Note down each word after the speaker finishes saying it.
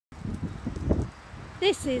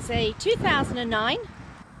This is a 2009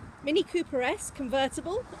 Mini Cooper S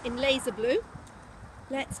convertible in laser blue.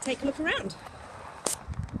 Let's take a look around.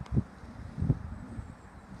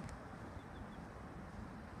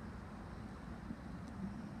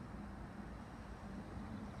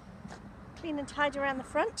 Clean and tidy around the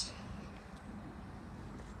front.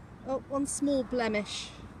 Oh, one small blemish.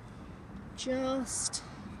 I'll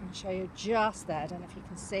show you just there. I don't know if you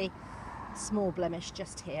can see. Small blemish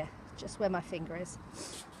just here, just where my finger is.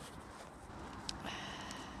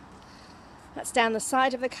 That's down the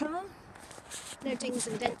side of the car. No dings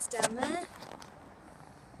and dents down there.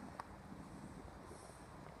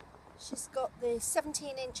 She's got the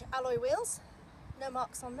 17-inch alloy wheels. No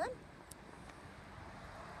marks on them.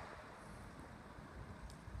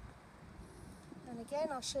 And again,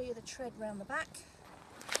 I'll show you the tread round the back.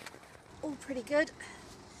 All pretty good.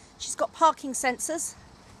 She's got parking sensors.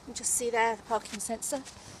 You can just see there the parking sensor.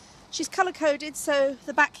 She's colour coded, so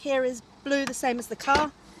the back here is blue, the same as the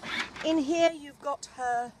car. In here you've got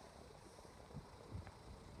her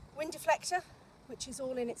wind deflector, which is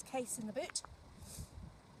all in its case in the boot.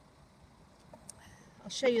 I'll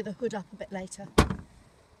show you the hood up a bit later. I'll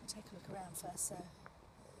take a look around first. So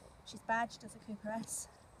she's badged as a Cooper S.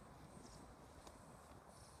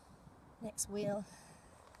 Next wheel.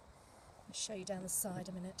 I'll show you down the side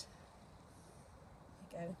a minute.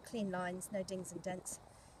 There you go, clean lines, no dings and dents.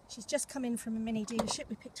 She's just come in from a Mini dealership.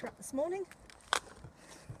 We picked her up this morning.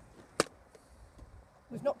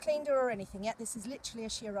 We've not cleaned her or anything yet. This is literally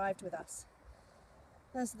as she arrived with us.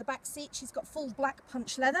 There's the back seat. She's got full black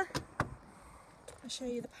punch leather. I'll show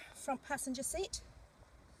you the front passenger seat.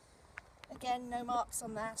 Again, no marks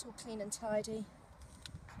on that, all clean and tidy.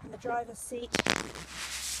 And the driver's seat.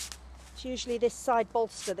 It's usually this side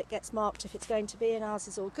bolster that gets marked if it's going to be, and ours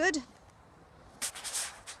is all good.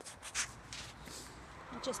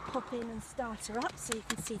 I'll just pop in and start her up so you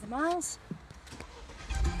can see the miles.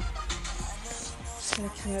 Just going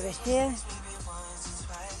to come over here.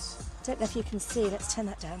 Don't know if you can see, let's turn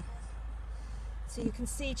that down. So you can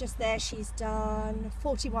see just there she's done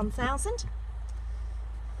 41,000.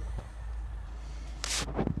 If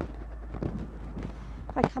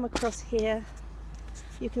I come across here,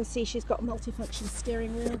 you can see she's got a multifunction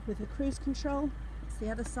steering wheel with a cruise control. That's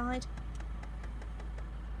the other side.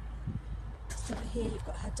 So over here you've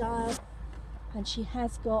got her dial, and she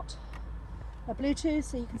has got a Bluetooth,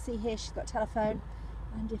 so you can see here she's got a telephone.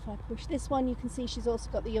 And if I push this one, you can see she's also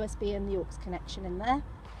got the USB and the aux connection in there.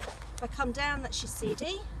 If I come down, that's your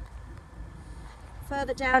CD.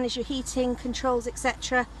 Further down is your heating, controls,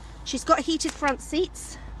 etc. She's got heated front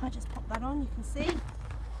seats. I just pop that on, you can see.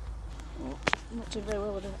 Oh, I'm not doing very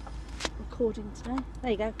well with the recording today.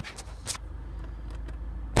 There you go.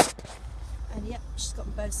 And yep, she's got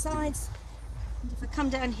them both sides. And if I come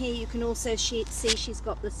down here, you can also see she's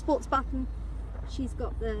got the sports button. She's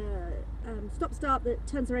got the stop start that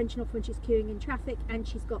turns her engine off when she's queuing in traffic, and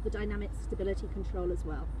she's got the dynamic stability control as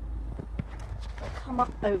well. I'll come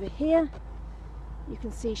up over here. You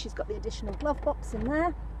can see she's got the additional glove box in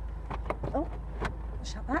there. Oh, I'll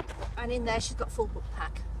shut that. And in there she's got full book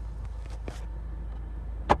pack.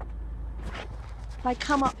 If I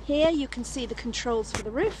come up here, you can see the controls for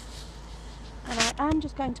the roof. And I am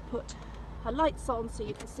just going to put her lights on so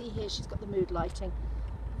you can see here she's got the mood lighting.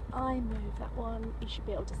 I move that one, you should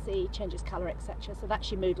be able to see, changes colour, etc. So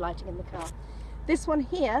that's your mood lighting in the car. This one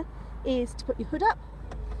here is to put your hood up.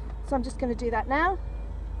 So I'm just going to do that now.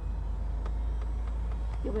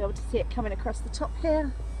 You'll be able to see it coming across the top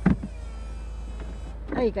here.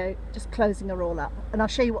 There you go, just closing her all up. And I'll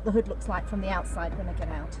show you what the hood looks like from the outside when I get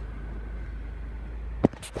out.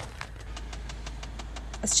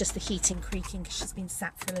 That's just the heating creaking because she's been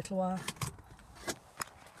sat for a little while.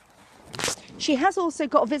 She has also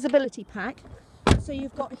got a visibility pack. So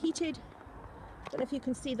you've got heated, I don't know if you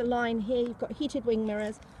can see the line here, you've got heated wing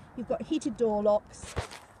mirrors, you've got heated door locks,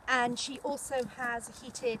 and she also has a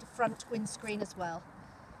heated front windscreen as well.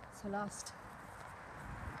 So last,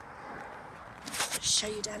 I'll show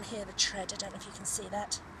you down here the tread. I don't know if you can see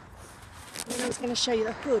that. And then I was going to show you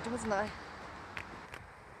the hood, wasn't I?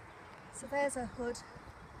 So there's her hood.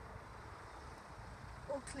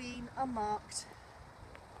 All clean, unmarked.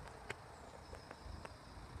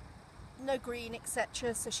 No green,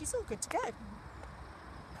 etc. So she's all good to go.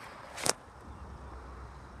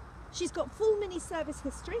 She's got full Mini service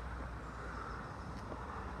history.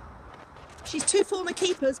 She's two former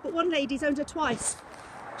keepers, but one lady's owned her twice.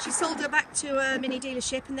 She sold her back to a Mini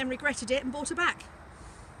dealership and then regretted it and bought her back.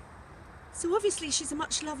 So obviously she's a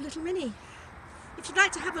much loved little Mini. If you'd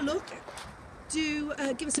like to have a look, do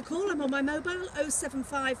give us a call. I'm on my mobile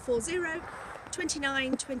 07540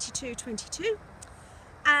 29 22 22.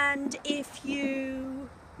 And if you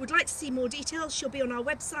would like to see more details, she'll be on our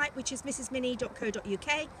website, which is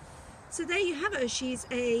mrsmini.co.uk. So there you have her. She's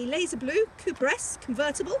a laser blue Cooper S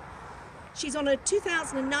convertible. She's on a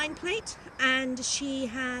 2009 plate and she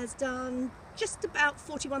has done just about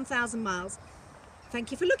 41,000 miles.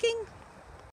 Thank you for looking.